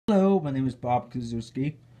my name is Bob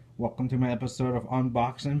KUSZEWSKI. Welcome to my episode of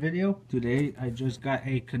unboxing video. Today I just got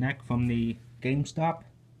a Kinect from the GameStop,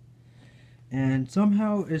 and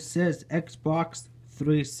somehow it says Xbox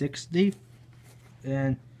 360,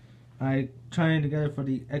 and I trying to get it for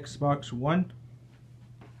the Xbox One.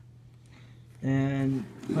 And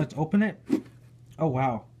let's open it. Oh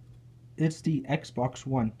wow, it's the Xbox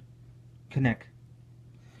One Kinect.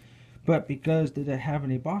 But because they didn't have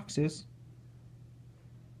any boxes,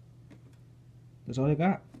 that's all I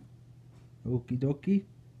got. Okie dokie.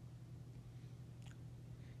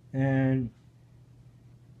 And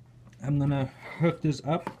I'm gonna hook this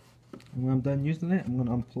up, and when I'm done using it, I'm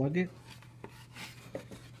gonna unplug it.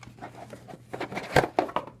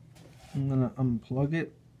 I'm gonna unplug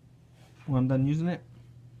it when I'm done using it.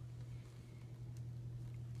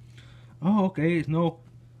 Oh, okay. No.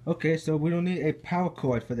 Okay, so we don't need a power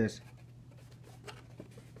cord for this.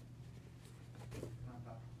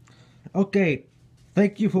 Okay.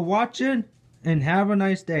 Thank you for watching, and have a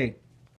nice day.